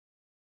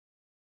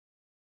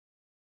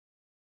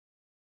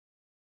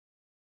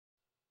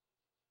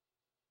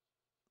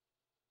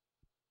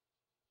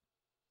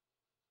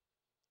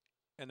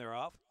And they're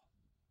off.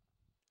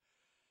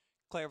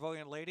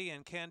 Clairvoyant Lady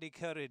and Candy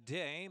Coated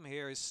Dame.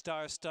 Here's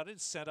Star Studded,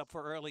 set up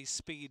for early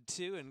speed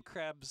 2, and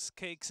Crab's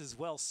Cakes is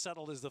well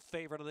settled as the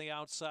favorite on the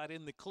outside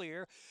in the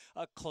clear.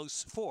 A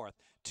close fourth.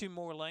 2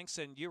 more lengths,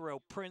 and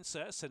Euro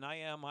Princess and I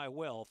Am I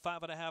Will.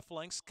 5.5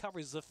 lengths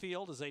covers the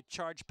field as they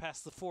charge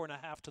past the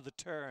 4.5 to the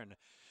turn.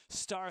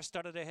 Star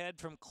Studded ahead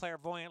from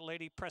Clairvoyant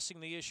Lady, pressing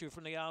the issue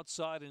from the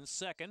outside in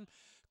second.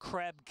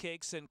 Crab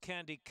Cakes and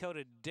Candy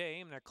Coated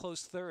Dame, they're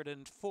close third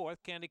and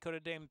fourth. Candy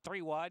Coated Dame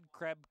 3 wide,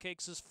 Crab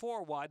Cakes is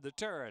 4 wide the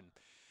turn.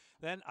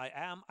 Then I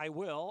Am, I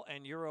Will,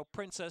 and Euro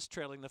Princess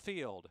trailing the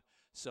field.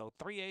 So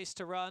 3 ace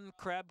to run.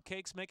 Crab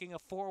Cakes making a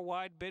 4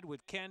 wide bid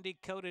with Candy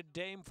Coated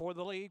Dame for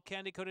the lead.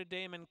 Candy Coated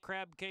Dame and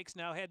Crab Cakes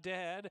now head to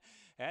head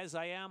as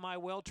I Am, I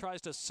Will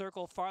tries to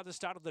circle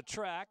farthest out of the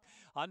track.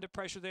 Under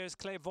pressure there's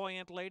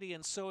Clairvoyant Lady,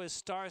 and so is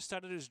Star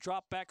Studded, who's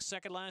dropped back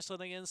second last on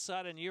the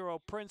inside, and Euro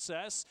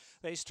Princess.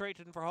 They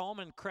straighten for home,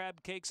 and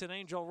Crab Cakes and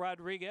Angel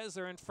Rodriguez,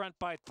 they're in front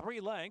by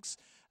 3 lengths.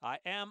 I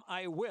Am,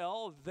 I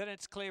Will, then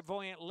it's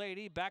Clairvoyant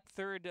Lady back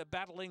third,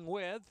 battling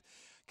with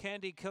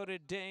Candy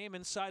Coated Dame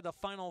inside the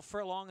final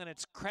furlong, and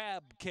it's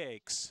Crab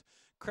Cakes.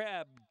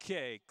 Crab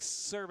Cakes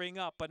serving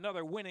up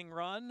another winning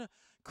run.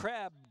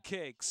 Crab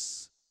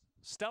Cakes,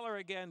 stellar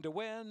again to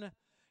win,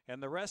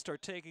 and the rest are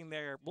taking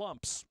their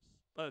lumps,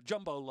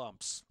 jumbo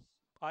lumps.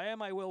 I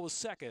Am, I Will was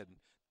second.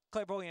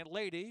 Clairvoyant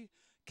Lady,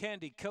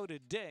 Candy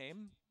Coated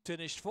Dame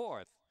finished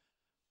fourth.